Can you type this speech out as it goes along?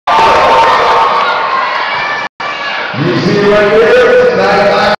see right here,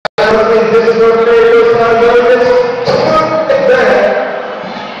 tonight, this is what Kratos now doing this event.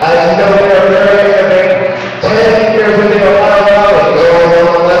 As you know, we are very innovative. 10 years in the Ohio Valley, going on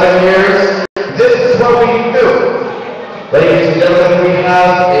 11 years. This is what we do. Ladies and gentlemen, we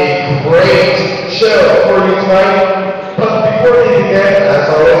have a great show for you tonight. But before we begin, as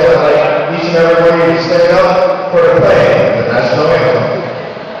always, I'd like each and every one of you to stand up for the playing of the national anthem.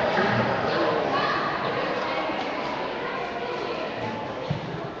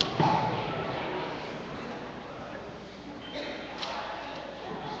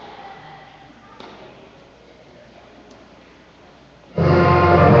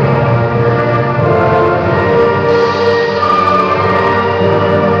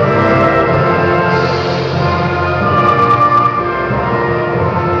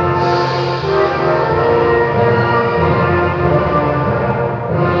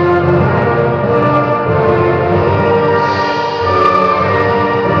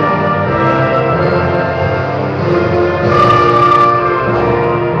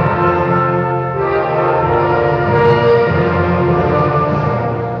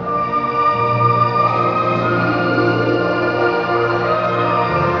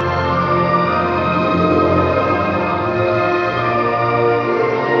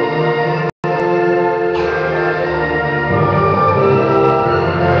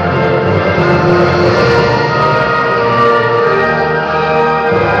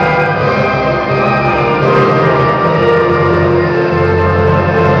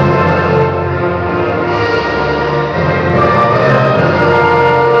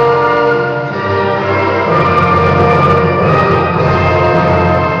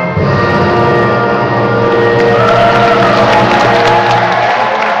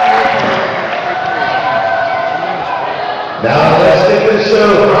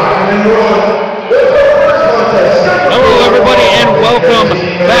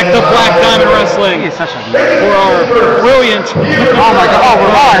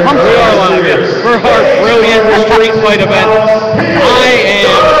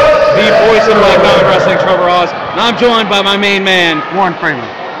 Joined by my main man, Warren Freeman.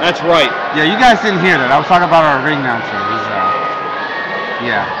 That's right. Yeah, you guys didn't hear that. I was talking about our ring announcer.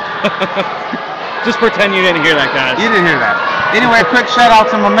 Yeah. Just pretend you didn't hear that, guys. You didn't hear that. Anyway, quick shout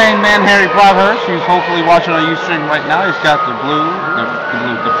out to my main man, Harry Broadhurst, who's hopefully watching our Ustream right now. He's got the flu.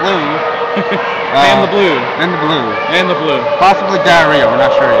 And the blue. And the blue. And the blue. Possibly diarrhea. We're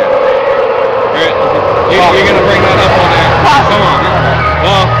not sure yet. You're going to bring that up on there. Come on.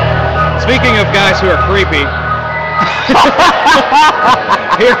 Well, speaking of guys who are creepy,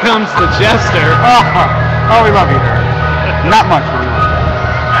 here comes the Jester. Oh, we love you. Not much, but we love you.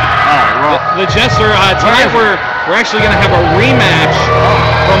 All right, well. The Jester, tonight we're actually going to have a rematch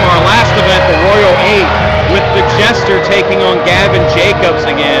from our last event, the Royal 8, with the Jester taking on Gavin Jacobs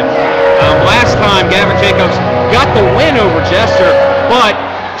again. Last time, Gavin Jacobs got the win over Jester, but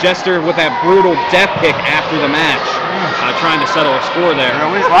Jester with that brutal death kick after the match, trying to settle a score there.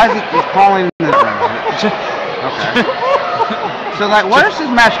 Why is he calling this ring? Okay. So, like, where is this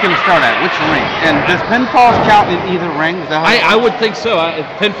match going to start at? Which ring? And does pinfalls count in either ring? Is that I would think so.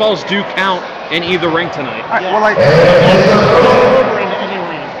 Pinfalls do count in either ring tonight. All right, well, like,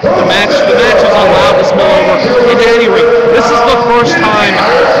 the match is allowed to spill over into any ring. This is the first time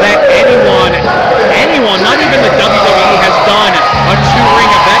that anyone, not even the WWE, has done a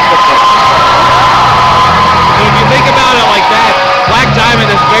two-ring event before. So if you think about it like that, Black Diamond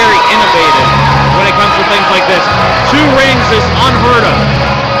is very innovative when it comes to things like this. Two rings is unheard of.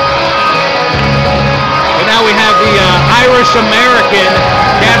 And now we have the Irish-American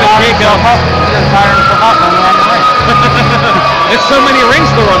Gavin Jacobs. There's so many rings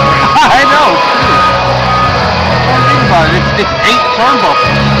to run around. I know. Think about it. It's 8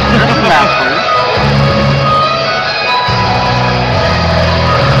 turnbuckles. There's a map for it.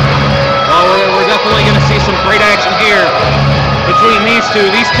 Well, we're definitely going to see some great action here between these two.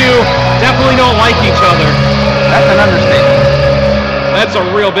 These two definitely don't like each other. That's an understatement. That's a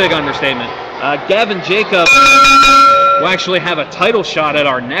real big understatement. Gavin Jacobs will actually have a title shot at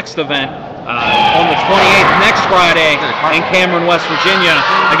our next event on the 28th, next Friday, in Cameron, West Virginia,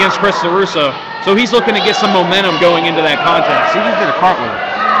 against Chris LaRusso. So he's looking to get some momentum going into that contest. He just did a cartwheel.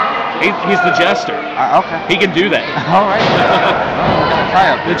 He's the Jester. Okay. He can do that. All right.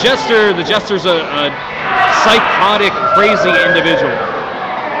 Try out. The Jester's a psychotic, crazy individual.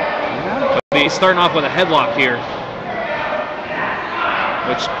 But he's starting off with a headlock here,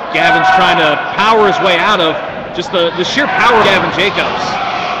 which Gavin's trying to power his way out of. Just the sheer power of Gavin Jacobs.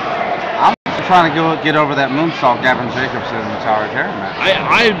 I'm trying to get over that moonsault Gavin Jacobs did in the Tower of Terror match.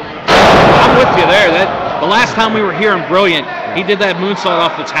 I'm with you there. The last time we were here in Brilliant, he did that moonsault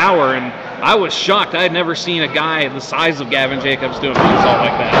off the tower, and I was shocked. I had never seen a guy the size of Gavin Jacobs do a moonsault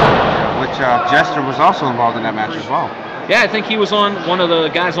like that. Which Jester was also involved in that match as well. Yeah, I think he was on one of the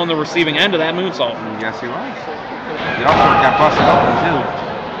guys on the receiving end of that moonsault. Yes, he was. He also got busted open too.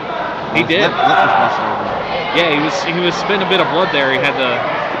 He did. Lip was busted open. Yeah, he was spitting a bit of blood there. He had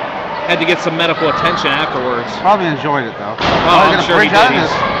to get some medical attention afterwards. Probably enjoyed it though. Oh, I'm sure he did.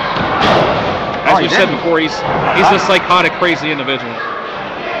 As we said before, he's a psychotic, crazy individual.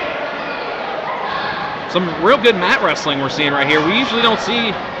 Some real good mat wrestling we're seeing right here. We usually don't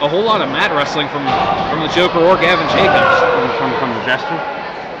see a whole lot of mat wrestling from the Joker or Gavin Jacobs. From the Jester?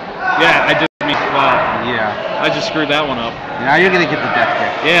 Yeah, I did. Wow. Yeah. I just screwed that one up. Now you're gonna get the death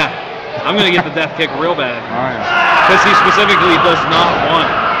kick. Yeah, I'm gonna get the death kick real bad. Oh yeah. Because he specifically does not want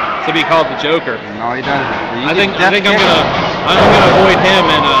to be called the Joker. No, he doesn't. I think I'm gonna avoid him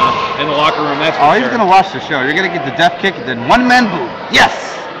in the locker room. That's for sure. He's gonna watch the show. You're gonna get the death kick and then one man boot. Yes.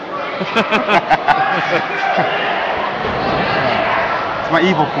 It's my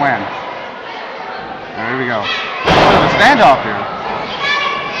evil plan. There we go. Standoff here.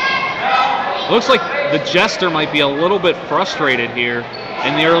 Looks like the Jester might be a little bit frustrated here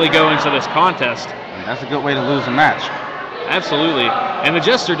in the early goings of this contest. That's a good way to lose a match. Absolutely. And the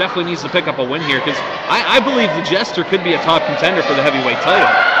Jester definitely needs to pick up a win here because I believe the Jester could be a top contender for the heavyweight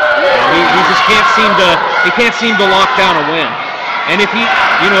title. He just can't seem to lock down a win. And if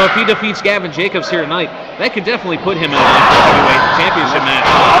he defeats Gavin Jacobs here tonight, that could definitely put him in a heavyweight championship match.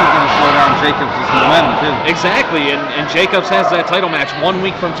 That's going to slow down Jacobs' momentum too. Exactly, and Jacobs has that title match 1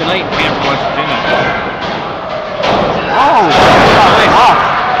 week from tonight in Hampton, West Virginia. Oh,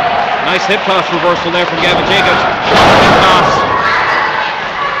 nice hip toss reversal there from Gavin Jacobs. Hip toss.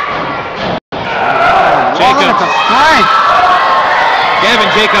 Jacobs. Look at the strength. Gavin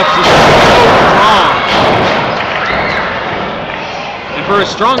Jacobs is so strong. And for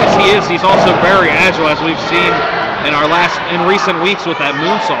as strong as he is, he's also very agile, as we've seen in recent weeks with that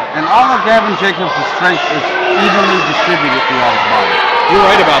moonsault. And all of Gavin Jacobs' strength is evenly distributed throughout his body. You're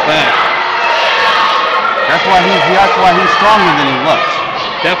right about that. That's why he's stronger than he looks.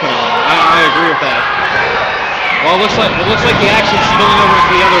 Definitely, I agree with that. Well, it looks like the action's spilling over to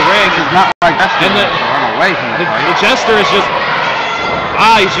the other ring. It's not like that's and to run away from the fight. The Jester is just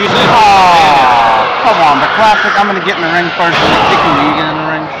he's using it. Oh, come on, the classic. I'm gonna get in the ring first and then kicking you get in the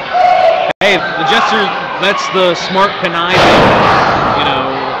ring. Hey, the Jester, that's the smart, conniving,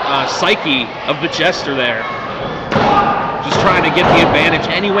 psyche of the Jester there. Just trying to get the advantage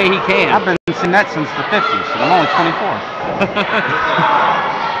any way he can. I've been seeing that since the 50s, and I'm only 24.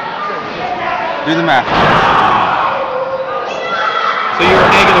 Do the math. So you were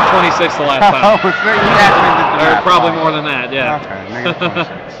negative 26 the last time. Oh, you actually did the math. Probably more than that, yeah. Okay, negative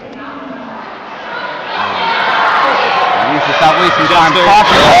 26. I need to stop wasting time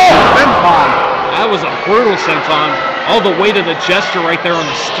talking. Senton. That was a brutal senton. All the weight of the Jester right there on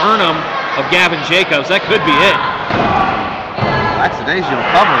the sternum of Gavin Jacobs. That could be it. Lackadaisical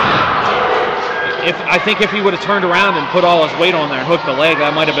cover. I think if he would have turned around and put all his weight on there and hooked the leg,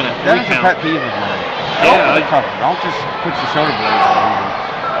 that might have been a 3 count. That's a pet peeve of mine. Yeah, don't just put your shoulder blades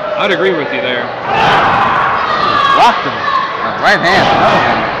on. I'd agree with you there. Locked him. Right hand, another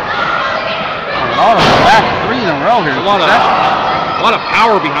one. All of them back 3 in a row here. A lot of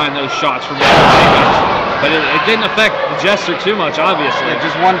power behind those shots from Gavin Jacobs, but it didn't affect the Jester too much, obviously. Yeah,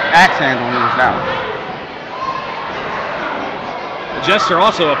 just one axe handle and he was down. The Jester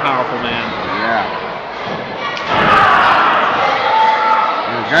also a powerful man. Yeah.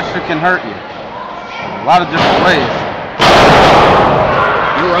 And the Jester can hurt you in a lot of different ways.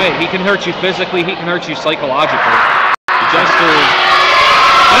 You're right. He can hurt you physically. He can hurt you psychologically. The Jester's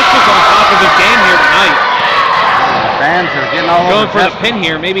on top of his game here tonight. The fans are getting all going over for the pin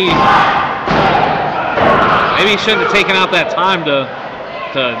here. Maybe he shouldn't have taken out that time to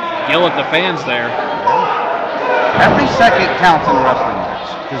yell at the fans there. Every second counts in a wrestling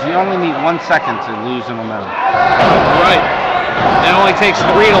match because you only need 1 second to lose in a momentum. Right. It only takes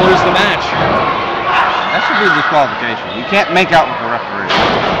 3 to lose the match. That should be a disqualification. You can't make out with the referee.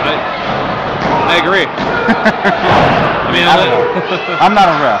 I agree. I mean, I'm not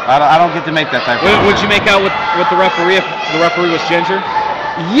a ref. I don't get to make that type of Would you make out with the referee if the referee was ginger?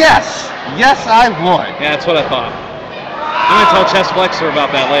 Yes! Yes, I would. Yeah, that's what I thought. I'm going to tell Chess Flexor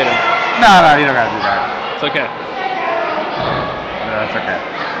about that later. No, you don't got to do that. It's okay. No, it's okay.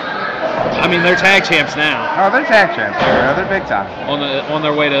 I mean, they're tag champs now. Oh, they're tag champs. They're big time. On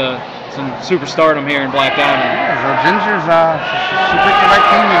their way to some superstardom here in Black Diamond. Yeah, so Ginger's, she picked the right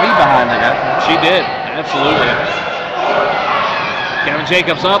team to be behind, I guess. She did, absolutely. Gavin Gavin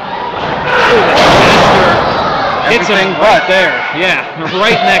Jacobs up. Ooh, the Jester hits him right there. Yeah,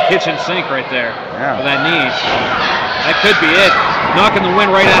 right in that kitchen sink right there. Yeah. For that knee. That could be it. Knocking the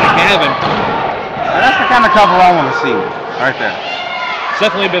wind right out of Gavin. That's the kind of cover I want to see. Right there. It's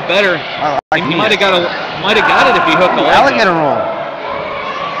definitely a bit better. Like he might have got it if he hooked the leg. Alligator roll.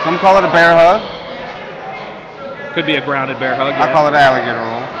 Some call it a bear hug. Could be a grounded bear hug. I call it an alligator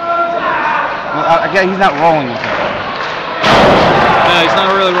roll. Well, again, he's not rolling with it. No, he's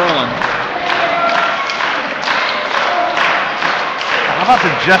not really rolling. How about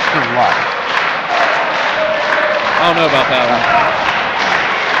the Jester lock? I don't know about that one.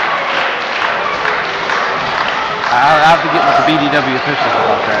 I'll have to get with the BDW officials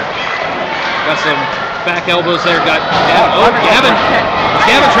about that. Got some back elbows there. Got Gavin. Oh, Gavin. Is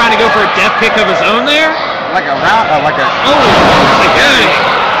Gavin trying to go for a death kick of his own there? Like a round, like a... Oh, my God.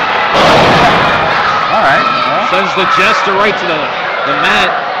 All right. Well. Sends the Jester right to the mat.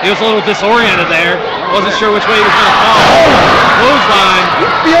 He was a little disoriented there. Wasn't sure which way he was going to fall. Clothesline. You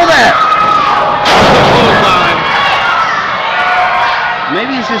feel that? Clothesline.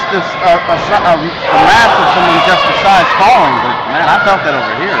 Maybe it's just a mass of someone just the size falling, but man, I felt that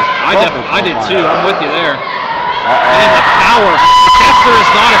over here. I did too. I'm with you there. And the power. Jester is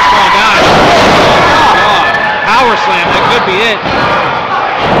not a strong guy. Oh, God. Power slam. That could be it.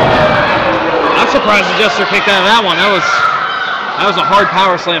 I'm surprised the Jester kicked out of that one. That was a hard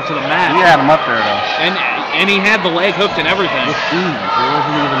power slam to the mat. He had him up there though. And he had the leg hooked and everything. With ease. It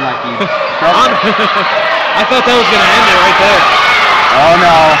wasn't even like he. I thought that was going to end it right there. Oh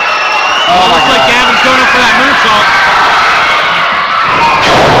no. Oh, looks like Gavin's going up for that moonsault.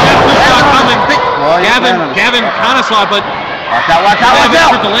 Jester's not coming. Well, Gavin kind of saw it, but watch out.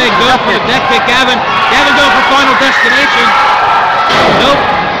 Gavin for the leg, going for the deck kick. Gavin going for Final Destination. Nope.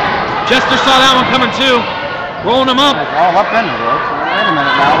 Jester saw that one coming too. Rolling him up. It's all up in the ropes. Wait a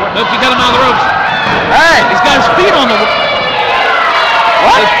minute now. Nope, he got him out of the ropes. Hey! He's got his feet on the ropes.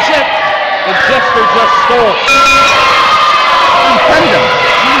 What? The Jester just stole. He pinned him.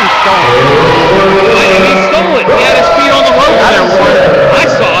 He stole it. He stole it. He had his feet on the ropes there, Warren. I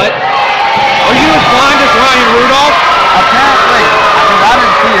saw it. Are you as blind as Ryan Rudolph? Apparently. I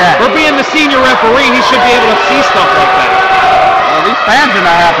didn't see that. For being the senior referee, he should be able to see stuff like that. Well, these fans are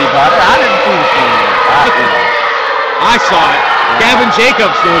not happy about it. I didn't see the senior. I saw it. Gavin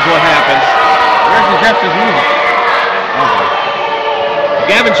Jacobs knows what happens. Where's the Jester's music?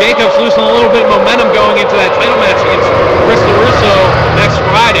 Gavin Jacobs losing a little bit of momentum going into that title match against Chris LaRusso next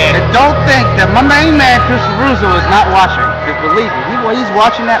Friday. And don't think that my main man, Chris LaRusso, is not watching. Because believe me, he's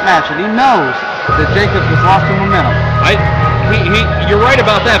watching that match and he knows that Jacobs has lost the momentum. You're right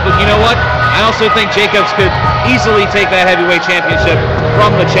about that, but you know what? I also think Jacobs could easily take that heavyweight championship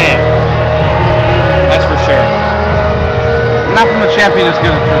from the champ. That's for sure. Not from a champion as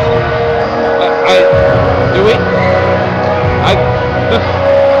good as Chris LaRusso. Do we?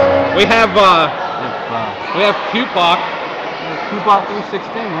 We have Q-Pac. Q-Pac 316.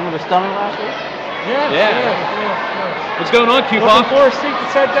 Remember the stunner last week? Yeah. What's going on, Q-Pac? Looking for a seat to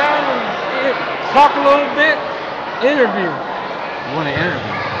sit down and talk a little bit. Interview. You want to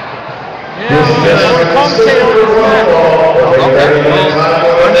interview? Yeah, I want to commentate on this match. Okay. Well,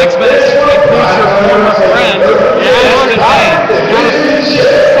 our next match includes your former friend, Austin Payne.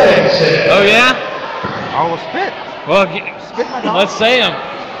 Oh, yeah? I will spit. Well, let's say him.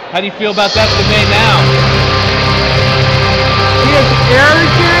 How do you feel about that today now? He is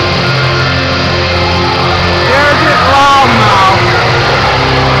arrogant loudmouth.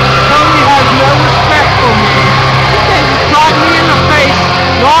 Totally has no respect for me. He shot me in the face,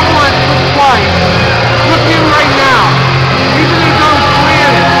 not once but twice. Look at him right now. Even his own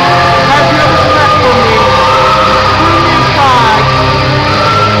friend has no respect for me. Threw me aside.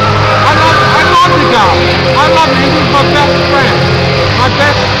 I love the guy. I love him. He was my best friend. My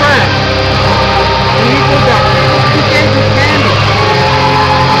best friend. And he did that. He gave me candy.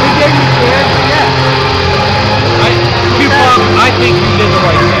 He gave me candy, yeah. I think you did the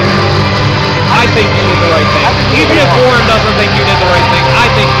right thing. I think you did the right thing. Even if Warren doesn't think you did the right thing, I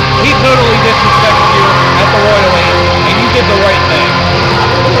think he totally disrespected you at the Royal Age, and you did the right thing.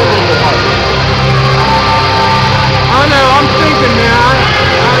 I know, I'm thinking now.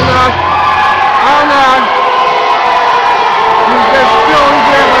 I know. He's just feeling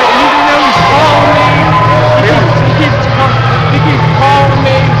there, but even though he's calling me, he keeps calling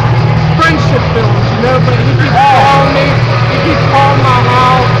me friendship feelings, you know, but he keeps calling me, he keeps calling my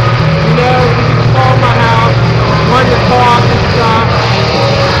house, you know, he keeps calling my house, when to talk and stuff,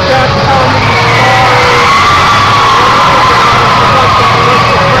 just tell me he's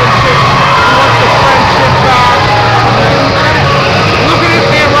sorry, he wants the friendship back, and then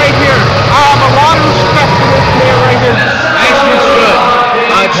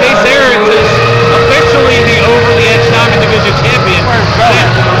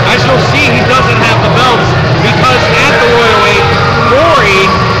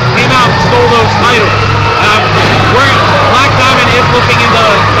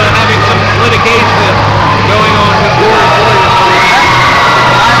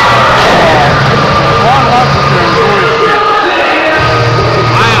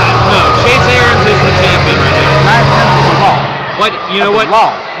You know what?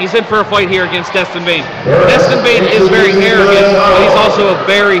 Law. He's in for a fight here against Destin Bain. Destin Bain is very arrogant, but he's also a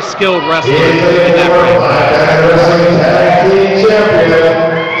very skilled wrestler in that ring.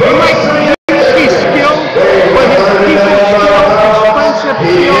 He might think he's skilled, but his people skill, expensive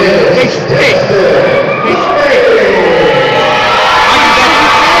skill, they stink. They stink.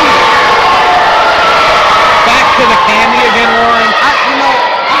 Back to the candy again, Warren.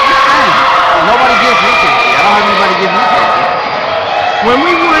 Nobody gives me candy. I don't have anybody give me candy. When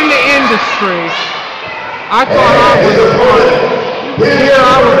we were in the industry, I thought I was a part. Here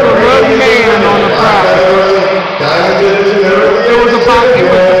I was a road man on the product. It was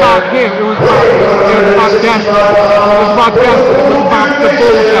about him. It was about Destin. It was about Destin. It was about the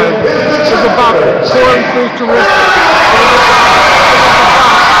bullpen. It was about pouring futuristic.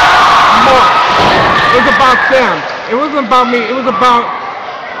 It was about them. It wasn't about me. It was about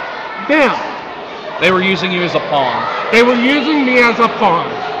them. They were using you as a pawn. They were using me as a pawn.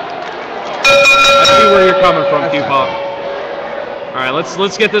 I see where you're coming from, Q-Pop. All right,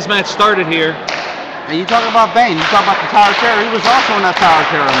 let's get this match started here. And you talk about Bane. You talk about the Tower Terror. He was also in that Tower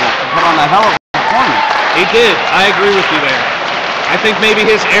Terror match. He put on a hell of a performance. He did. I agree with you there. I think maybe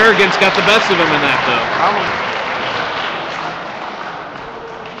his arrogance got the best of him in that, though.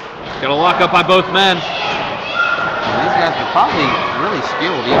 Got a lock up by both men. These guys are probably really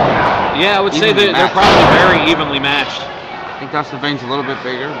skilled. Yeah, I would say that they're probably very evenly matched. I think Dustin Bain's a little bit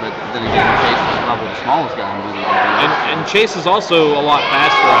bigger, but then again, Chase is probably the smallest guy in the league. And Chase is also a lot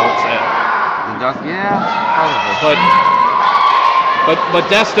faster, I would say. Yeah, probably. But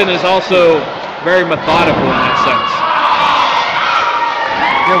Destin is also very methodical in that sense.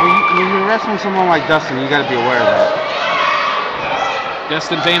 Yeah, when you're wrestling someone like Dustin, you got to be aware of that.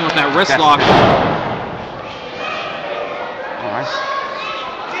 Destin Bain with that wrist lock.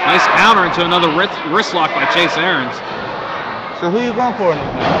 Nice counter into another wrist lock by Chase Aarons. So who are you going for in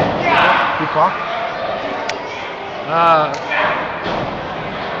this match? Q-Pop?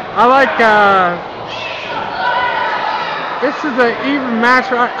 I like, this is an even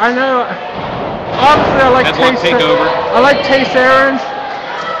match. I know, obviously I like Chase Aarons,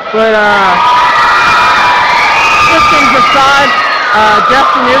 but things aside,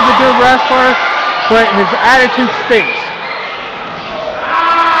 Destin is a good wrestler, but his attitude stinks.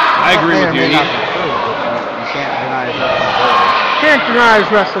 I agree with you. You can't deny his wrestling ability. Can't deny his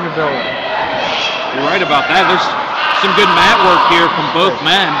wrestling ability. You're right about that. There's some good mat work here from both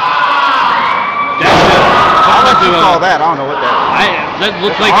men. Destin. I'll let you call that. I don't know what that is. That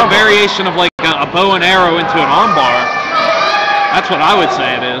looked like a variation of like a bow and arrow into an armbar. That's what I would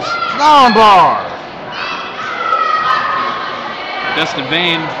say it is. It's an armbar. Destin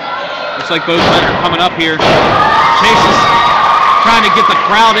Bain. Looks like both men are coming up here. Chase is trying to get the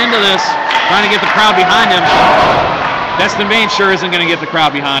crowd into this, trying to get the crowd behind him. Destin Bain sure isn't going to get the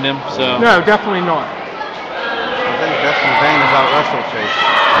crowd behind him. So no, definitely not. I think Destin Bain is out wrestle Chase.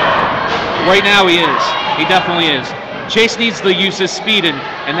 Right now he is. He definitely is. Chase needs to use his speed, and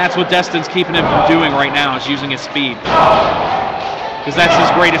that's what Destin's keeping him from doing right now, is using his speed. Because that's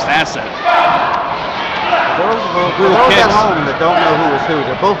his greatest asset. For those at home that don't know who is who,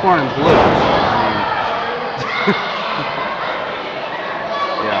 they're both wearing blues.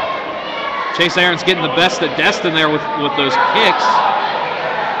 Chase Aarons getting the best of Destin there with those kicks.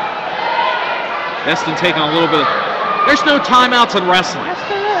 Destin taking a little bit of... There's no timeouts in wrestling. Yes,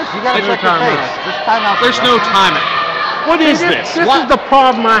 there is. You got to check your face. There's no timeout. What is this? This is the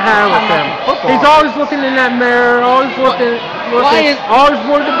problem I have with him. He's always looking in that mirror, always looking, always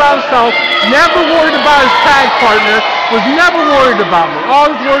worried about himself, never worried about his tag partner, was never worried about me,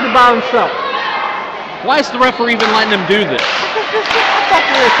 always worried about himself. Why is the referee even letting him do this? I thought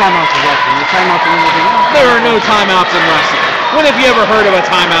there is timeouts in wrestling. There's timeouts in everything else. There are no timeouts in wrestling. When have you ever heard of a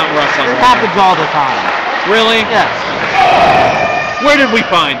timeout in wrestling? It happens all the time. Really? Yes. Where did we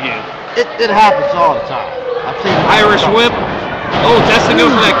find you? It happens all the time. I've seen it. Irish whip. Oh, Destin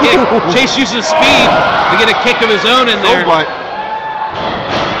goes for that kick. Chase uses speed to get a kick of his own in there. Oh, but.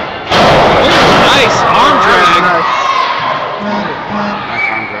 Nice arm drag.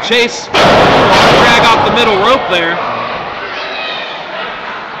 Chase, arm drag off the middle rope there.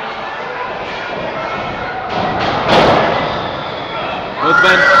 Both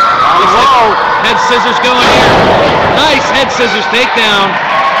men. Looks like head scissors going here. Nice head scissors takedown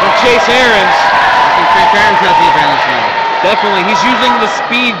from Chase Aarons. I think Chase Aarons has the advantage now. Definitely. He's using the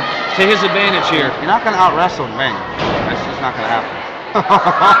speed to his advantage here. You're not going to out-wrestle Bain. That's just not going to happen.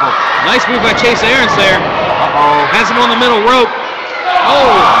 Nice move by Chase Aarons there. Uh-oh. Has him on the middle rope.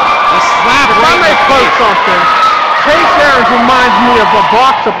 Oh, a slap right in the face. Something. Chase Aarons reminds me of a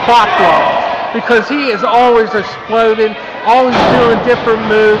box of pop rolls. because he is always exploding, always doing different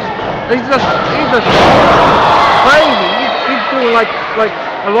moves. He's just crazy. He's doing like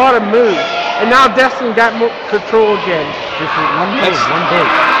a lot of moves. And now Destin got more control again. Just one move, one move.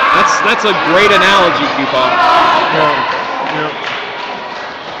 That's a great analogy, Q-Pop. Yeah.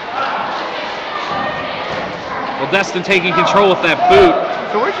 Well, Destin taking control with that boot.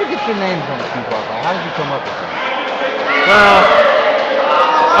 So where'd you get your name from, Q-Pop? How did you come up with that? Well,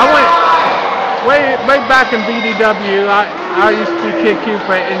 I went way back in BDW. I used to be Kid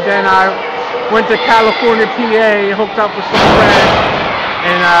Cupid, and then I went to California, PA, hooked up with some friends,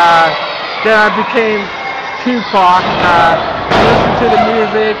 and then I became Tupac. Listened to the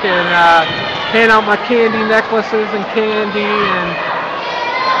music and hand out my candy necklaces and candy, and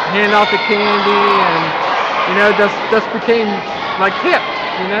hand out the candy, and just became like hip,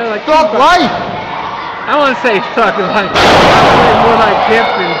 like Thug life! I don't want to say thug life. More like hip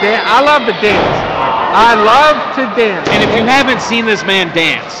and dance. I love to dance. I love to dance. And if you haven't seen this man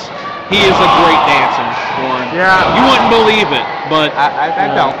dance, he is a great dancer, Warren. Yeah. You wouldn't believe it, but I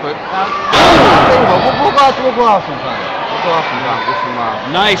don't, but we'll go out sometime. We'll go out sometime. Get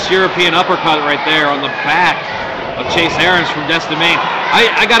some, nice European uppercut right there on the back of Chase Aarons from Destin Maine.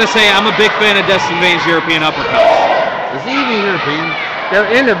 I gotta say, I'm a big fan of Destin Maine's European uppercuts. Is he even European? They're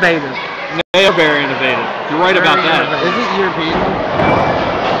innovative. They are very innovative. You're right about that. Is he European?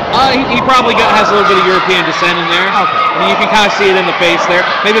 He probably has a little bit of European descent in there. Okay. I mean, you can kind of see it in the face there.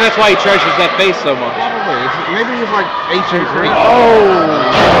 Maybe that's why he treasures that face so much. Probably. Maybe he's like ancient Greek. Oh!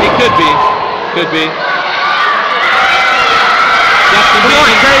 He could be. Could be. Destin Come on,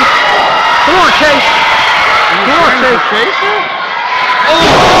 Maine. Chase. Come on, Chase. Come on, Chase.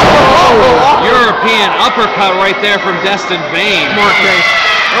 Oh! European uppercut right there from Destin Maine. Come on, Chase.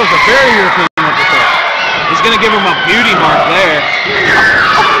 That was a very European uppercut. He's going to give him a beauty mark there.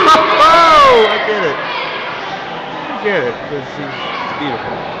 Oh, I get it. I get it. Because he's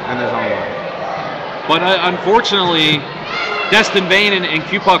beautiful in his own way. But unfortunately, Destin Maine and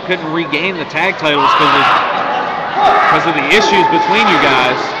Q-Puck couldn't regain the tag titles because of the issues between you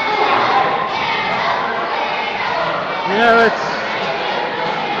guys.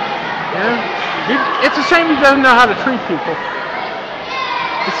 It's a shame he doesn't know how to treat people.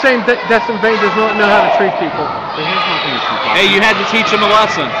 It's a shame that Destin Maine does not know how to treat people. But here's one thing, Q-Pop. Hey, you had to teach him a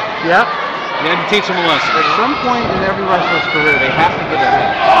lesson. Yep. You had to teach him a lesson. At some point in every wrestler's career, they have to get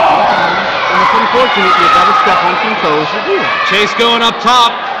ahead. And it's unfortunate you got to step on some toes to do that. Chase going up top.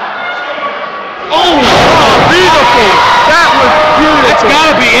 Oh! Beautiful! That was beautiful! That's got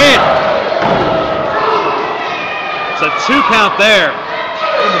to be it. It's a 2 count there.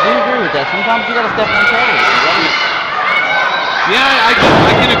 Yeah, but do you agree with that? Sometimes you got to step on toes. Yeah, I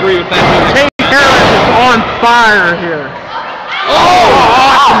can agree with that. Chase Aarons is on fire here. Oh!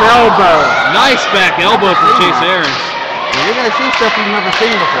 Awesome elbow. Nice back elbow from Chase Aarons. And you're going to see stuff you've never seen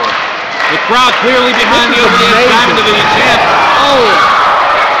before. The crowd clearly behind the over-the-edge Diamond Division champ. Oh!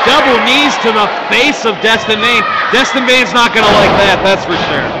 Double knees to the face of Destin Maine. Destin Maine's not going to like that, that's for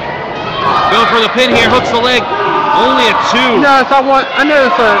sure. Going for the pin here, hooks the leg. Only a 2. I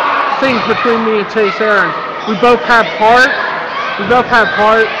noticed things between me and Chase Aarons. We both have heart. And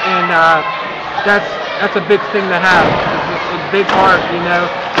that's a big thing to have. A big heart,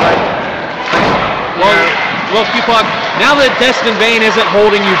 Well, Q-Puck, now that Destin Maine isn't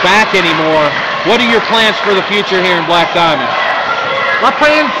holding you back anymore, what are your plans for the future here in Black Diamond? My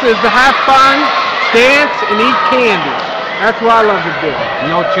plans is to have fun, dance, and eat candy. That's what I love to do.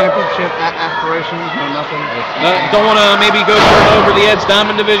 No championship aspirations, no nothing. Don't want to maybe go for an over-the-edge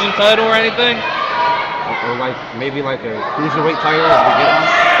Diamond Division title or anything? Or maybe like a cruiserweight title if we get one?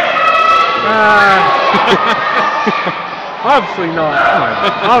 Obviously not.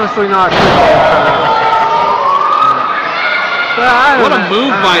 Obviously not. What a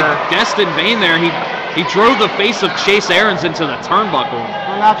move by Destin Maine there. He drove the face of Chase Aarons into the turnbuckle.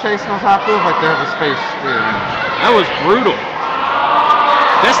 Well, now Chase knows how it feels like to have his face there. That was brutal.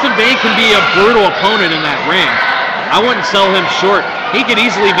 Destin Maine can be a brutal opponent in that ring. I wouldn't sell him short. He could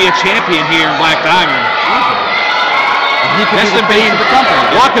easily be a champion here in Black Diamond. He could Destin be the face Maine of the company.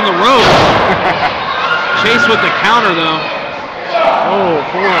 walking the rope. Chase with the counter though. Oh,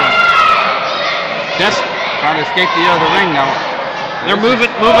 boy. Trying to escape the other ring now. They're moving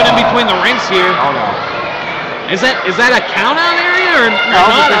in between the rings here. Oh no. Is that a count out area or No,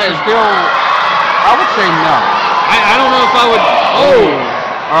 not? but this is still. I would say no. I don't know if I would.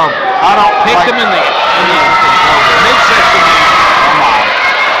 I don't. Picked him in the midsection. Come on.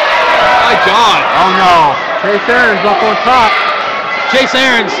 My God. Oh no. Chase Aarons up on top. Chase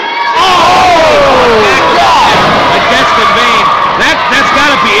Aarons. Oh! By Destin Maine. That's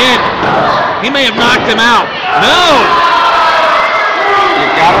got to be it. He may have knocked him out. No! You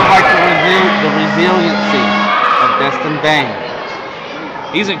gotta like the resiliency of Destin Bain.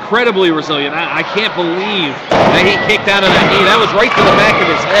 He's incredibly resilient. I can't believe that he kicked out of that knee. That was right to the back of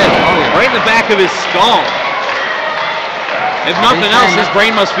his head, right in the back of his skull. If nothing else, his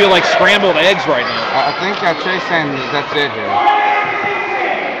brain must feel like scrambled eggs right now. I think Trey's saying that's it here.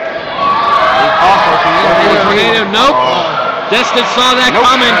 Nope. Destin saw that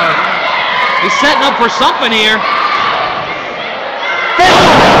coming. He's setting up for something here.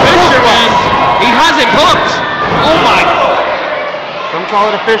 Fisherman. He has it hooked. Oh my. Some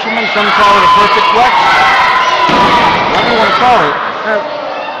call it a fisherman, some call it a perfect flex. Whatever you want to call it.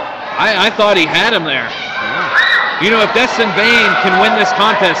 I thought he had him there. You know, if Destin Bain can win this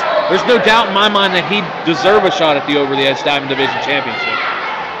contest, there's no doubt in my mind that he'd deserve a shot at the Over the Edge Diving Division Championship.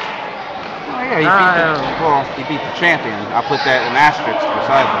 Oh yeah, he beat the champion. I'll put that in asterisk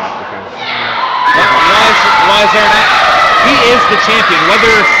beside that because. Why is there an He is the champion, whether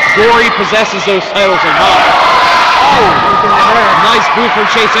Gory possesses those titles or not. Oh, nice boot from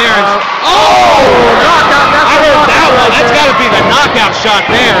Chase Aarons. I heard that one. That's got to be the knockout shot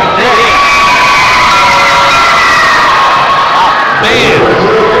there. Man.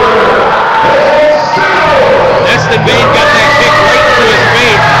 Destin Bain got that kick right to his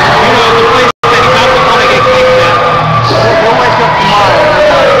face. You know, the place that he doesn't want to get kicked at. We'll wake up tomorrow.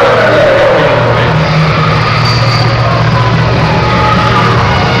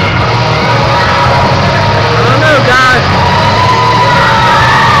 I don't know, guys.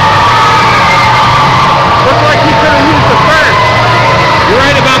 Looks like he could have used the front. You're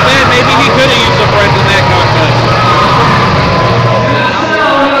right about that. Maybe he could have used the front in that contest.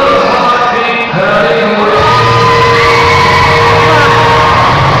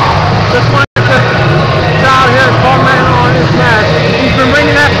 Just want to shout here and comment on his match. He's been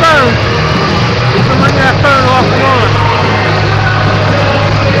ringing that phone. He's been ringing that phone off and on.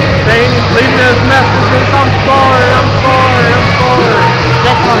 Saying, leaving those messages, I'm sorry, I'm sorry, I'm sorry.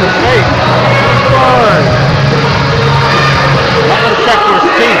 Check on his face. I'm sorry. I'm going to check for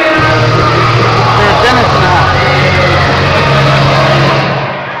his teeth. There's a dentist in the house.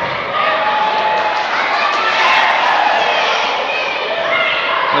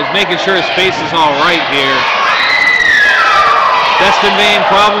 He's making sure his face is all right here. Destin Bain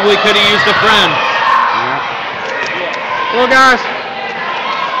probably could have used a friend. Well, guys,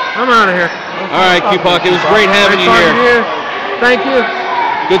 I'm out of here. All right, Q-Puck, it was great having you here. Thank you.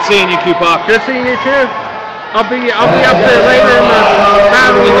 Good seeing you, Q-Puck. Good seeing you too. I'll be up there later in the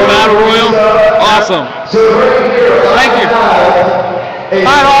Battle Royal. Awesome. Thank you.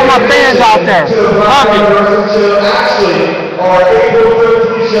 Hi to all my fans out there. Actually, our April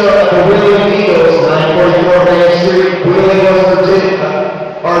 13th show at the William Eagles, 944 Main Street, Wheeling, West Virginia.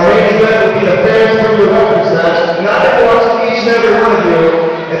 Our main event will be the Fans for Your Weapons match. And I want each and every one of you,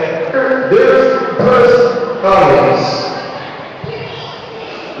 and there's first audience.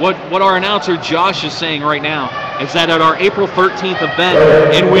 What our announcer Josh is saying right now is that at our April 13th event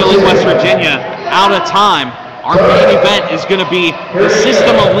in Wheeling, West Virginia, out of time, our main event is going to be the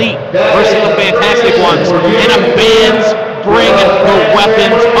System Elite versus the Fantastic Ones in a Bands Bring the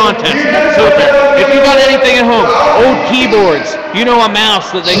Weapons contest. So if you got anything at home, old keyboards, you know, a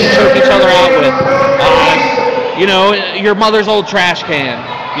mouse that they can choke each other out with, you know, your mother's old trash can,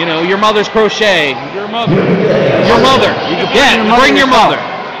 you know, your mother's crochet, your mother, yeah, bring your mother.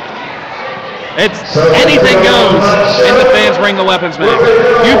 It's anything goes in the Fans Bring the Weapons match.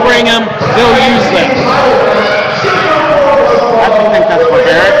 You bring them, they'll use them. I don't think that's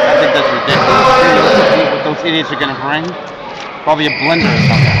barbaric. I think that's ridiculous. What those idiots are going to bring? Probably a blender or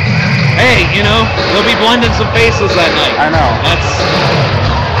something. Hey, you know, they'll be blending some faces that night. I know. That's...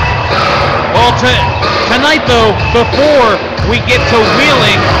 Well, tonight, though, before we get to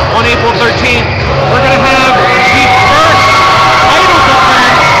Wheeling on April 13th, we're going to have the first title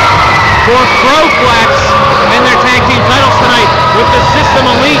defense for ProFlex in their tag team titles tonight with the System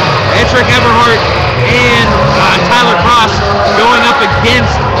Elite, Edric Everhart and Tyler Cross going up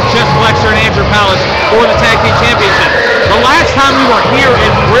against Jeff Flexer and Andrew Palace for the tag team championship. The last time we were here in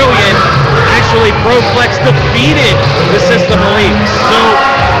Brilliant, actually ProFlex defeated the System Elite. So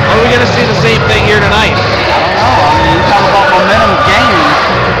are we going to see the same thing here tonight? I don't know. I mean, you talk about momentum gains.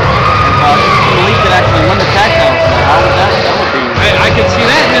 If System Elite could actually win the tag titles, how would that would be? I could see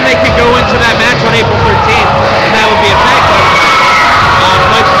that, and then they could go into that match on April 13th, and that would be a tag title match.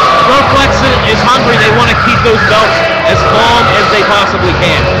 But ProFlex is hungry. They want to keep those belts as long as they possibly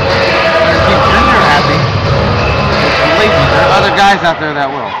can. Keep Ginger happy. Believe me, there are other guys out there that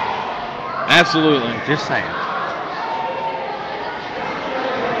will. Absolutely. Just saying.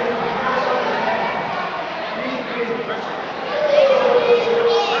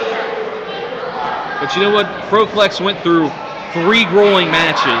 But you know what? ProFlex went through 3 grueling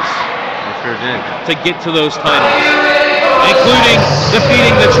matches I sure did. to get to those titles, including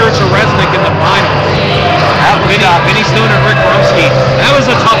defeating the Church of Resnick in the finals. Vinny Stone and Rick Rumsky. That was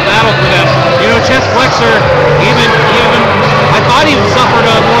a tough battle for them. You know, Chest Flexor, even I thought he suffered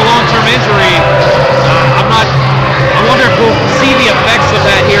a more long-term injury. I wonder if we'll see the effects of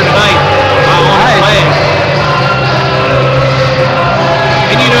that here tonight on his leg.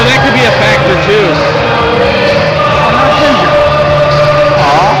 And you know, that could be a factor too.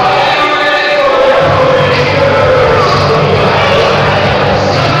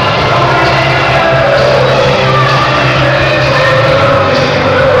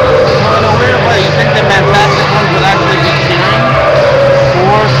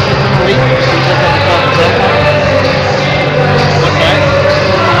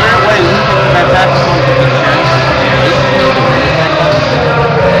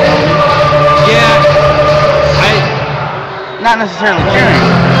 Not necessarily cheering.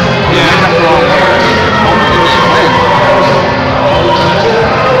 Yeah.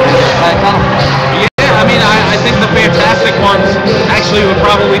 Yeah, I mean, I think the fantastic ones actually would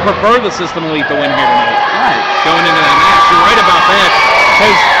probably prefer the System Elite to win here tonight. Right. Going into that match. You're right about that.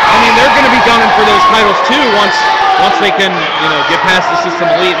 Because, I mean, they're going to be gunning for those titles too once they can, you know, get past the System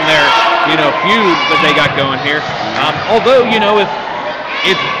Elite and their, you know, feud that they got going here. Although, you know, if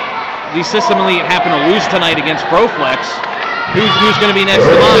the System Elite happen to lose tonight against ProFlex, who's going to be next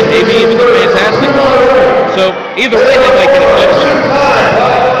in line? Maybe even the Fantastic One. So either way, they might get a clinch.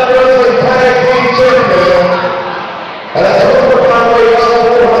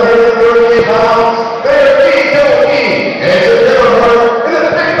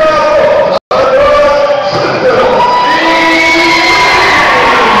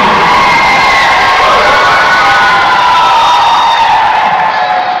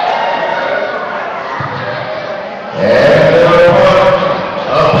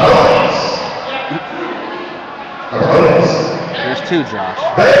 There's 2, Josh.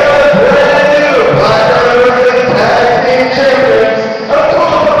 They are brand new Black Diamond Tag Team Champions of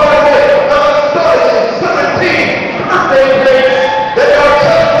 17 birthday cakes. They are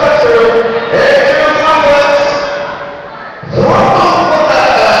Chest Flexor and Jim Thomas.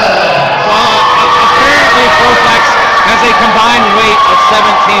 Apparently ProFlex has a combined weight of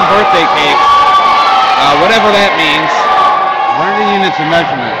 17 birthday cakes. Whatever that means. What are the units of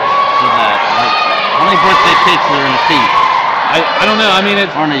measurement for that? Like, how many birthday cakes are in a feet? I don't know. I mean,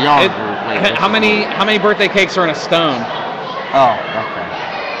 it's Or in a yard. how many birthday cakes are in a stone? Oh, okay.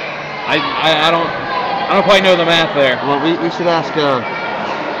 I don't quite know the math there. Well, we should ask The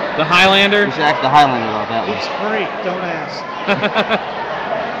Highlander. we should ask the Highlander about that one. It's free, don't ask.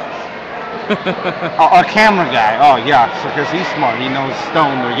 Our camera guy. Oh yeah, because he's smart. He knows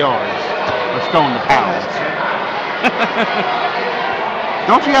stone or yards, or stone to pounds.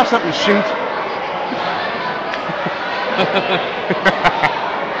 Don't you have something to shoot?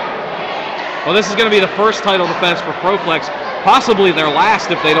 Well, this is going to be the first title defense for ProFlex, possibly their last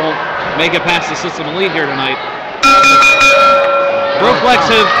if they don't make it past the System Elite here tonight. ProFlex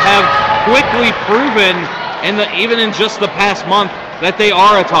have quickly proven, even in just the past month, that they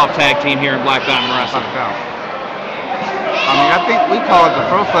are a top tag team here in Black Diamond Wrestling. I mean, I think we call it the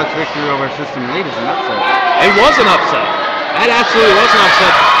ProFlex victory over System Elite is an upset. It was an upset. That absolutely was an upset.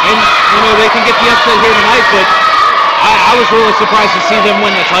 And, you know, they can get the upset here tonight, but I was really surprised to see them win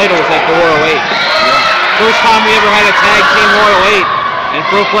the titles at the Royal 8. Yeah. First time we ever had a tag team Royal 8, and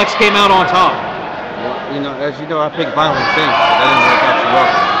ProFlex came out on top. Well, you know, as you know, I picked violent things, but that didn't work out too well.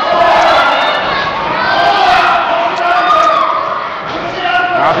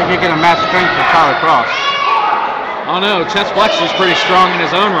 I don't think you're going to match strength with Tyler Cross. I don't know. Chest Flexor is pretty strong in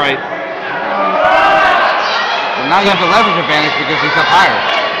his own right. But now you have the leverage advantage because he's up higher.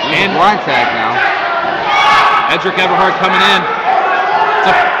 He's a blind tag now. Edric Everhart coming in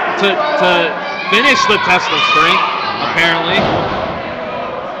to finish the test of strength, apparently.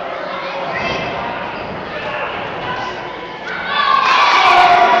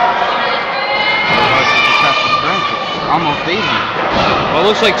 Almost even. Well,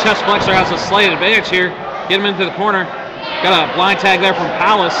 it looks like Chest Flexor has a slight advantage here. Get him into the corner. Got a blind tag there from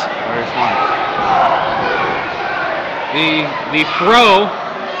Palace. Very smart. The Pro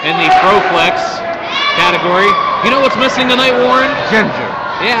in the ProFlex category. You know what's missing tonight, Warren? Ginger.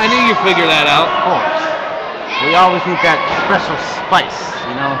 Yeah, I knew you'd figure that out. Of course. We always need that special spice,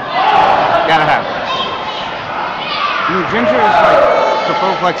 you know? Gotta have it. I mean, ginger is like, the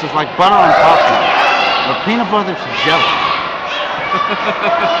ProFlex is like butter on popcorn. Or peanut butter to jelly.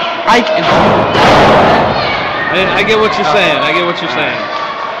 I get what you're saying. I get what you're saying.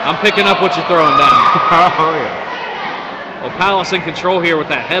 I'm picking up what you're throwing down. Oh, yeah. Well, Palace in control here with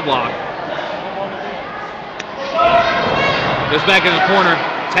that headlock. Goes back in the corner,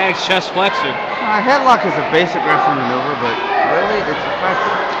 tags chest flexor. Headlock is a basic wrestling maneuver, but really, it's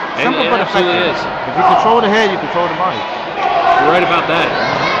effective. Simple It but absolutely effective. is. If you control the head, you control the body. You're right about that.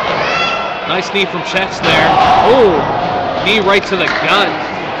 Nice knee from Chest there. Oh, knee right to the gut.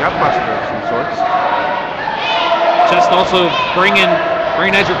 Gut buster of some sorts. Chest also bringing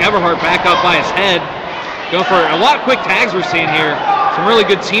Edric Everhart back up by his head. Going for a lot of quick tags we're seeing here. Some really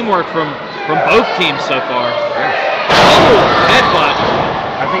good teamwork from both teams so far. Oh, headbutt.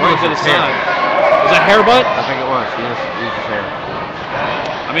 I think right it was to the his hair. side. Was that hair butt? I think it was. He used his hair.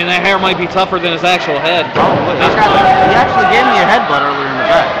 I mean, that hair might be tougher than his actual head. Probably. He actually gave me a headbutt earlier in the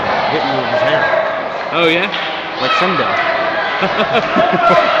back. Hit me with his hair. Oh, yeah? Like Sindo.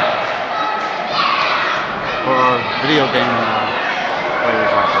 For our video game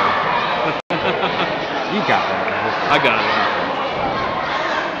players out there. You got that. I got it.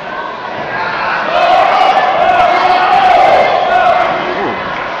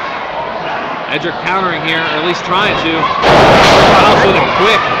 Edric countering here, or at least trying to. Miles with a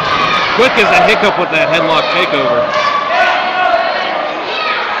quick as a hiccup with that headlock takeover.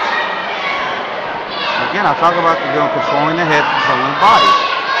 Again, I talk about controlling the head, controlling the body.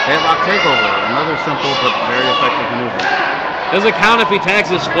 Headlock takeover, another simple but very effective maneuver. Does it count if he tags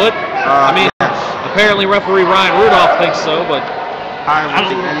his foot? I mean, yes. apparently referee Ryan Rudolph thinks so, but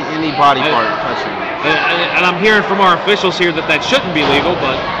Any body part touching. and I'm hearing from our officials here that shouldn't be legal,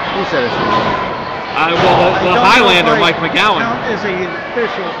 but Who said it's illegal? well, the Highlander, Mike McGowan. Count as an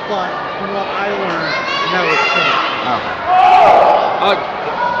official, but from what I learned, no, it's safe.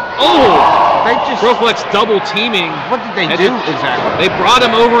 They just Broflex double teaming. What did they do exactly? They brought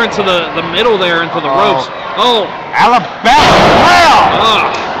him over into the middle there, into the ropes. Oh, Alabama! Wow!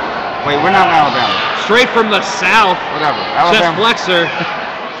 ah, Wait, we're not in Alabama. straight from the south. Whatever. Chest Alabama. flexor.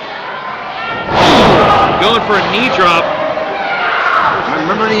 Going for a knee drop.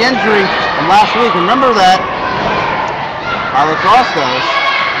 Remember the injury from last week? Remember that? Our lacrosse goes.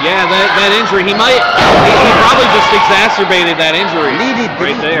 Yeah, that injury. He probably just exacerbated that injury.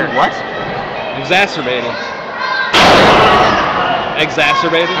 Right there. What? Exacerbated.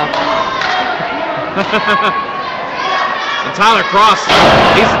 Exacerbated. And Tyler Cross,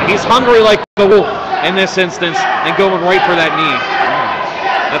 he's hungry like the wolf in this instance and going right for that knee.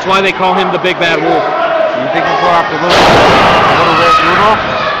 That's why they call him the big bad wolf. You think he'll go after little red Rudolph?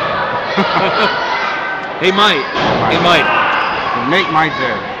 He might. He might. Nate might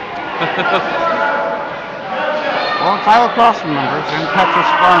do. Well, Tyler Cross remembers, and Petra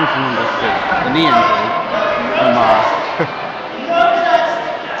Sparns remembers too. The knee injury from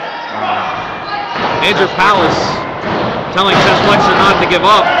Andrew Palace telling chest flexor not to give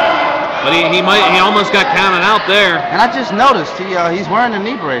up, but he almost got counted out there. And I just noticed he's wearing a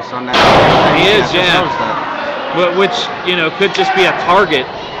knee brace on that. He is, I just noticed that. Which could just be a target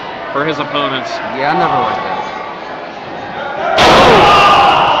for his opponents. Yeah, I never liked that.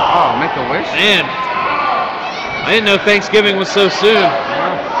 Oh, make a wish? Man, I didn't know Thanksgiving was so soon.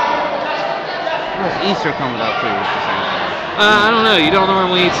 There's Easter coming up too. It's the same thing. I don't know. You don't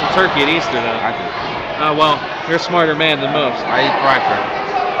normally eat some turkey at Easter, though. I do. Well, you're a smarter man than most. I eat fried turkey.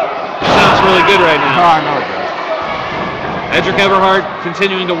 Sounds really good right Oh, now. I know it does. Edric Everhart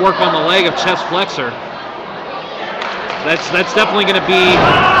continuing to work on the leg of chest flexor. That's definitely going to be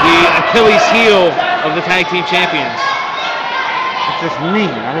the Achilles heel of the tag team champions. It's just knee,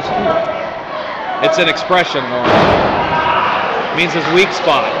 not his heel. It's an expression, Lauren. It means his weak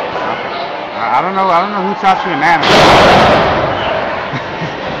spot. Okay. I don't know who taught you anatomy.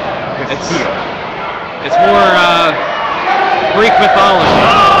 It's heel. It's more Greek mythology.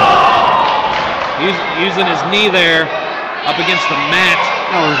 Using his knee there up against the mat.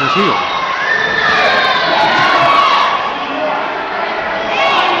 No, it was his heel.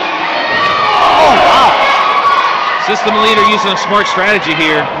 Oh, wow. System leader using a smart strategy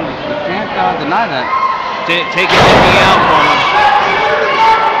here. You can't deny that. Taking the knee out from him.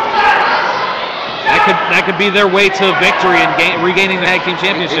 That could be their way to victory and regaining the tag team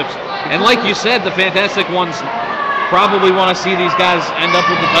championships. And like you said, the Fantastic Ones probably want to see these guys end up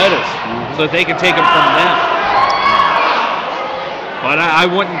with the titles so that they can take them from them. But I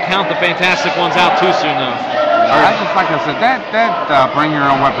wouldn't count the Fantastic Ones out too soon, though. I just, like I said, that bring your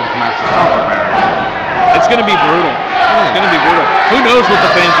own weapons match is so barbaric. It's going to be brutal. It's going to be brutal. Who knows what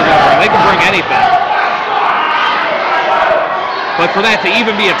the fans are going to bring? They can bring anything. But for that to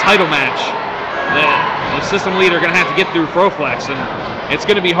even be a title match, the system leader are going to have to get through Froflex, and it's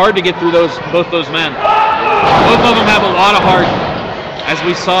going to be hard to get through both those men. Both of them have a lot of heart, as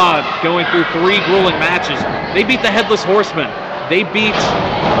we saw going through 3 grueling matches, they beat the Headless Horseman. They beat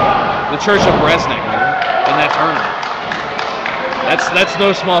the Church of Resnick in that tournament. That's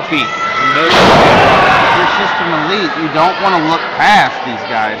no small feat. No small feat. If you're System Elite, you don't want to look past these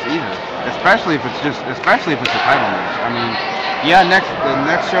guys either, especially if it's a title match. I mean, yeah, the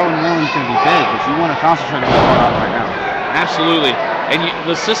next show in Maryland's going to be big, but you want to concentrate on what's going on right now. Absolutely, and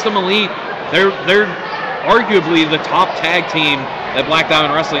the System Elite, they're arguably the top tag team that Black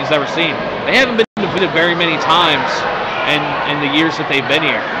Diamond Wrestling has ever seen. They haven't been defeated very many times in the years that they've been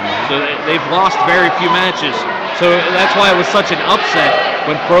here. So they've lost very few matches. So that's why it was such an upset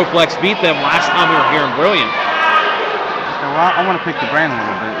when ProFlex beat them last time we were here in Brilliant. Well, I want to pick the brand a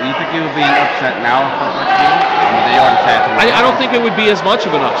little bit. Do you think it would be an upset now if ProFlex beat them? I mean, they are the tag team. I don't think it would be as much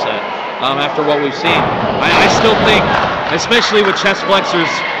of an upset after what we've seen. I still think, especially with Chest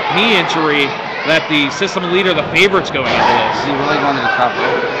Flexor's knee injury, that the System Elite are the favorites going into this. He really wanted to stop it.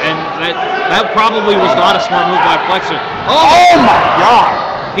 And that probably was not a smart move by Flexor. Oh my God!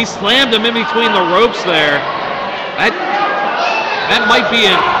 He slammed him in between the ropes there. That might be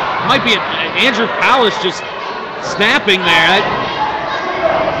an Andrew Palace just snapping there.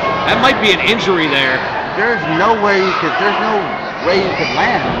 That might be an injury there. There's no way you could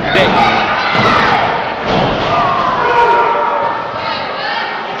land.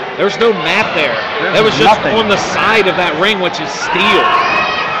 There's no mat there. That was just nothing on the side of that ring, which is steel.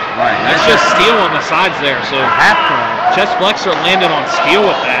 Right. That's just steel on the sides there. So Chest Flexor landed on steel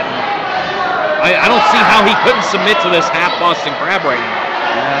with that. I don't see how he couldn't submit to this half Boston Crab right now.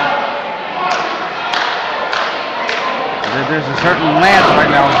 Yeah. There's a certain Lance right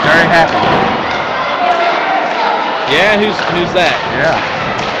now who's very happy. Yeah, who's that? Yeah.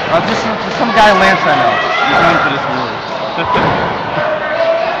 Just some guy Lance I know. He's known for this move.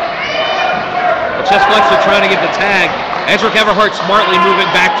 Chest Flexor trying to get the tag. Edric Everhart smartly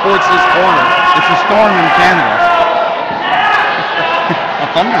moving back towards his corner. It's a storm in Canada. A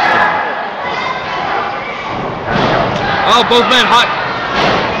thunderstorm. Oh, both men hot.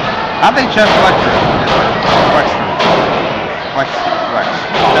 I think Chest Flexor.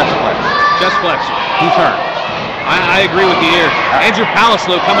 Chest Flexor. He's hurt. I agree with you here. Andrew Palace,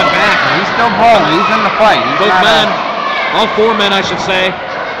 though, coming back. He's still brawling. He's in the fight. Both men, all 4 men, I should say,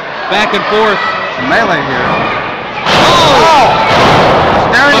 back and forth. Melee here. Oh!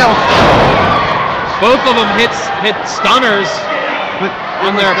 Stereo. Both of them hit stunners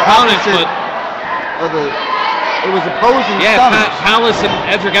on their opponents, but it was opposing stunners. Palace and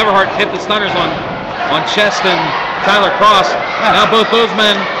Edric Everhart hit the stunners on Chest and Tyler Cross. Yeah. Now both those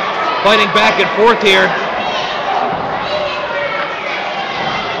men fighting back and forth here.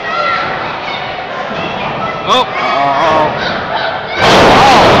 Oh!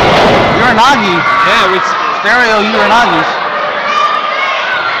 Uranagi. Yeah, it's Stereo Uranagis.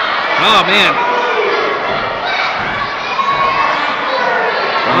 Oh man.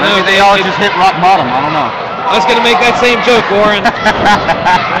 Maybe they all just hit rock bottom. I don't know. I was gonna make that same joke, Warren.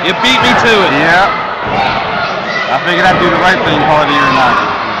 You beat me to it. Yeah. I figured I'd do the right thing, call it a Uranagi.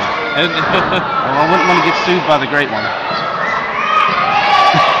 Well, I wouldn't want to get sued by the Great One.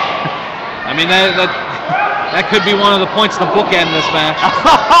 I mean that could be one of the points to bookend this match.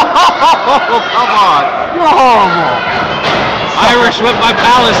 Oh, come on. You're horrible. Irish whip by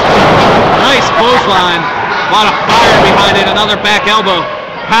Palace. Nice clothesline. A lot of fire behind it. Another back elbow.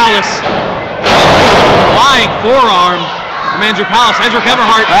 Palace. Flying forearm from Andrew Palace. Edric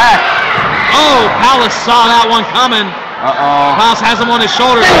Everhart. Back. Oh, Palace saw that one coming. Uh-oh. Palace has him on his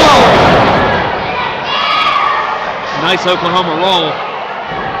shoulders. Nice Oklahoma roll.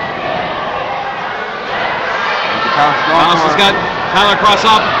 Palace has got Tyler Cross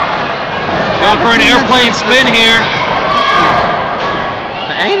up. Going for an airplane spin here.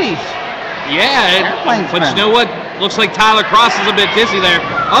 The 80s. Yeah, airplane but spin. you know what? Looks like Tyler Cross is a bit dizzy there.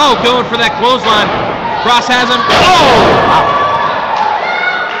 Oh, going for that clothesline. Cross has him. Oh!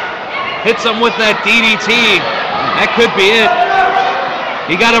 Hits him with that DDT. That could be it.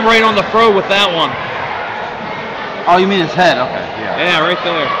 He got him right on the throat with that one. Oh, you mean his head? Okay, yeah. Yeah, right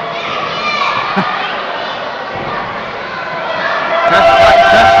there.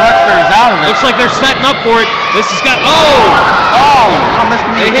 Chest Flexor is out of it. Looks like they're setting up for it. This has got,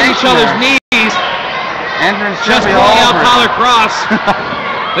 they hit each other's knees. Just pulling out Tyler Cross.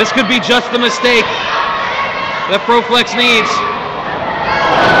 This could be just the mistake that ProFlex needs.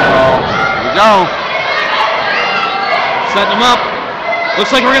 Here we go. Setting them up.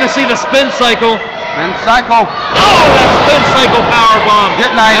 Looks like we're going to see the spin cycle. Spin cycle. Oh, that spin cycle powerbomb.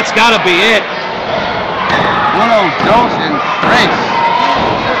 Good night. That's got to be it. Uno, dos, and tres.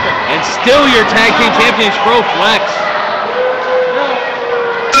 And still your tag team champions, ProFlex.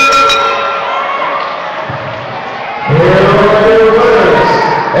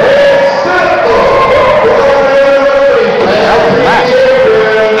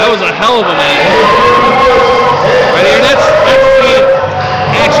 That was a hell of a match. Right here, that's the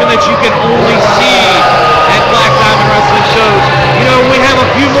action that you can only see at Black Diamond Wrestling shows. You know, we have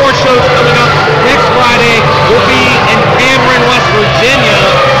a few more shows coming up. Next Friday will be in Cameron, West Virginia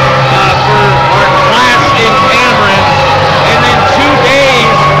for our class in Cameron. And then 2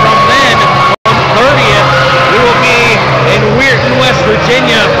 days from then, on the 30th, we will be in Weirton, West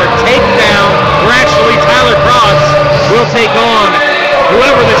Virginia for Takedown, where actually Tyler Cross will take on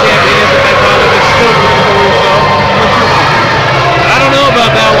whoever the champion is at that time, if it's still Russo. I don't know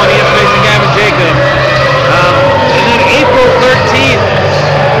about that one. He is facing Gavin Jacobs. And then April 13th,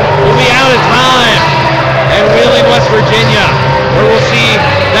 we'll be out of time at Wheeling, West Virginia, where we'll see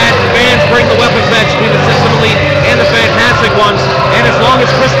that fans bring the weapons match between the System Elite and the Fantastic Ones. And as long as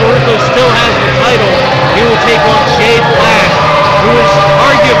Chris Russo still has the title, he will take on Jade Flash, who is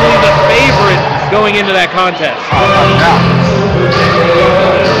arguably the favorite going into that contest.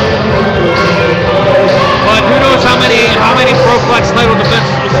 But who knows how many ProFlex title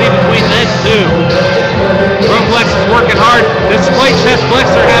defenses we'll see between then two. ProFlex is working hard despite Chest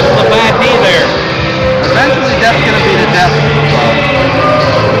Flexor having the bad knee there. Eventually, that's going to be the death.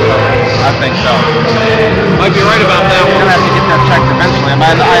 I think so. Might be right about that one. You're going to have to get that checked eventually. I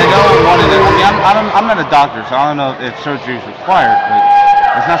mean, I know one of the. I mean, I'm not a doctor, so I don't know if surgery is required, but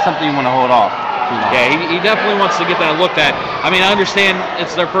it's not something you want to hold off too long. Yeah, he definitely wants to get that looked at. I mean, I understand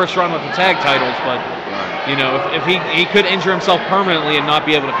it's their first run with the tag titles, but you know, if he could injure himself permanently and not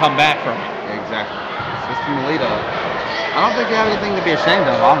be able to come back from it. Exactly. System Elite. I don't think they have anything to be ashamed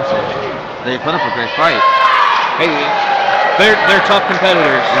of, honestly. They put up a great fight. Hey, they're tough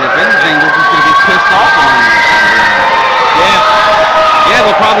competitors. And if anything, they're just going to be pissed off on them. Yeah,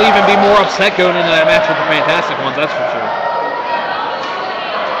 they'll probably even be more upset going into that match with the Fantastic Ones, that's for sure.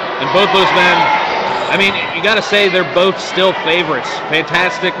 And both those men, I mean, you got to say they're both still favorites.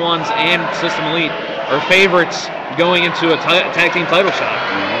 Fantastic Ones and System Elite are favorites going into a tag team title shot.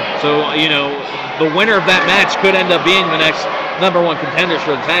 So, you know, the winner of that match could end up being the next #1 contenders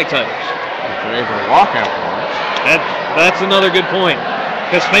for the tag titles. If they're able to walk out for it. That's another good point.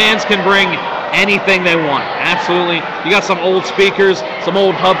 Because fans can bring anything they want. Absolutely. You got some old speakers, some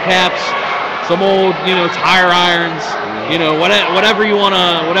old hubcaps, some old, you know, tire irons, you know, whatever you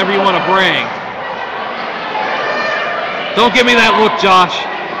wanna bring. Don't give me that look, Josh.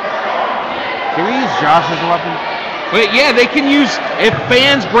 Can we use Josh as a weapon? Wait, yeah, they can use, if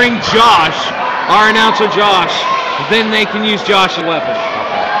fans bring Josh, our announcer Josh, then they can use Josh as a weapon.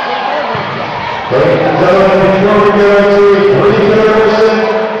 Ladies and gentlemen, before we go into pre-intermission,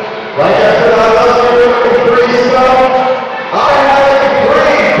 like I said, I love you with free stuff. I have a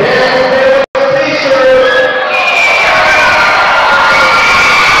great damn t-shirt.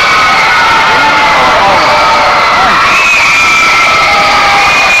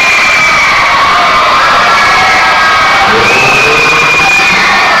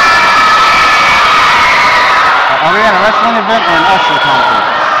 Are we at a wrestling event or an Usher concert?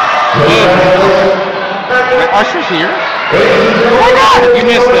 Usher's here? Oh my God! You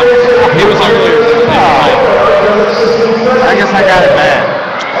missed him. He was earlier. I guess I got it bad.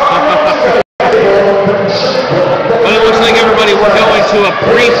 But it looks like everybody will go into a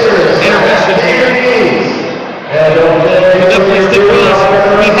brief intermission here. So definitely stick with us.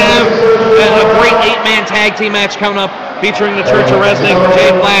 We have a great 8-man tag team match coming up featuring the Church of Wrestling,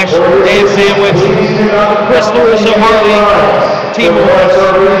 Jay Flash, Dan Sandwich, Chris Russo, Harley, Team Morris,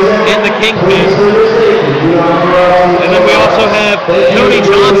 and the Kingpin. And then we also have Tony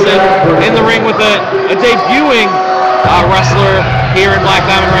Johnson in the ring with a debuting wrestler here in Black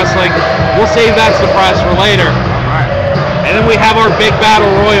Diamond Wrestling. We'll save that surprise for later. And then we have our big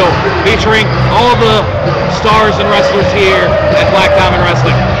battle royal featuring all the stars and wrestlers here at Black Diamond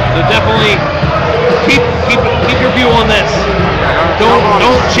Wrestling. So definitely keep your view on this.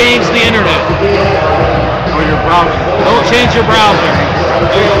 Don't change the internet. Or your browser. Don't change your browser.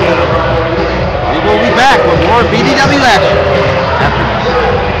 We will be back with more BDW action after